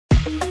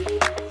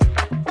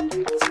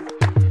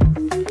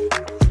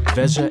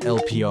VEZHA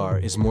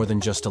LPR is more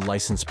than just a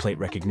license plate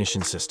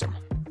recognition system.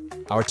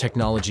 Our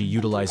technology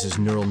utilizes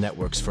neural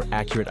networks for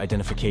accurate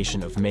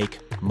identification of make,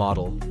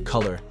 model,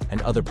 color,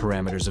 and other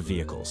parameters of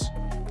vehicles.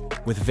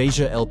 With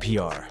VEZHA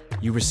LPR,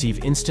 you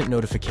receive instant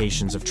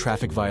notifications of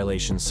traffic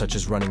violations such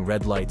as running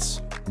red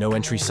lights, no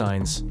entry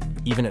signs,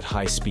 even at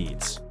high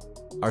speeds.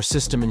 Our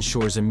system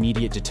ensures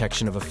immediate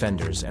detection of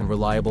offenders and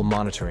reliable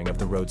monitoring of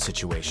the road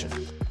situation.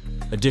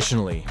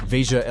 Additionally,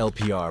 VEZHA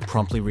LPR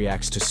promptly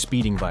reacts to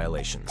speeding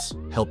violations,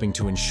 helping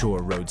to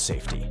ensure road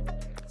safety.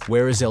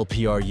 Where is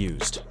LPR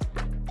used?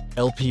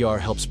 LPR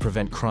helps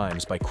prevent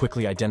crimes by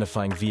quickly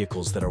identifying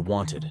vehicles that are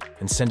wanted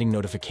and sending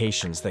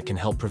notifications that can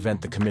help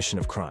prevent the commission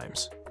of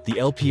crimes. The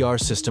LPR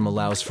system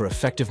allows for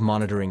effective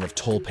monitoring of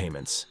toll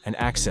payments and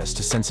access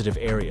to sensitive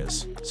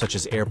areas, such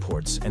as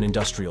airports and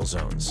industrial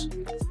zones.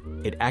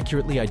 It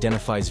accurately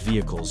identifies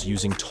vehicles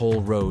using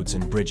toll roads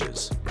and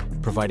bridges,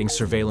 providing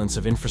surveillance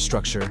of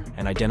infrastructure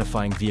and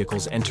identifying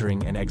vehicles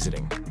entering and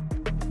exiting.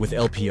 With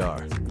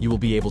LPR, you will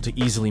be able to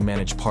easily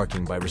manage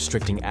parking by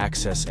restricting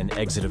access and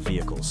exit of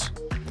vehicles,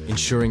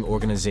 ensuring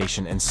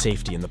organization and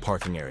safety in the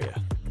parking area.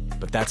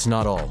 But that's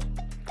not all.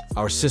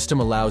 Our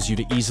system allows you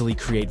to easily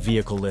create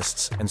vehicle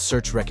lists and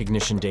search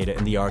recognition data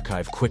in the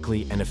archive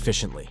quickly and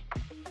efficiently.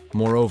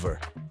 Moreover,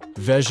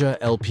 VEZHA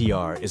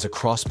LPR is a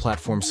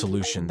cross-platform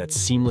solution that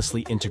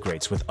seamlessly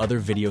integrates with other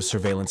video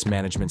surveillance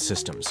management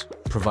systems,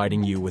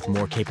 providing you with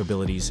more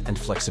capabilities and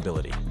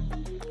flexibility.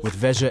 With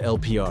VEZHA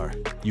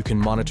LPR, you can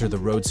monitor the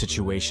road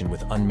situation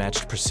with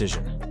unmatched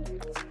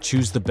precision.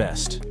 Choose the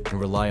best and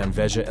rely on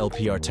VEZHA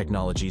LPR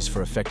technologies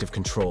for effective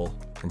control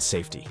and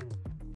safety.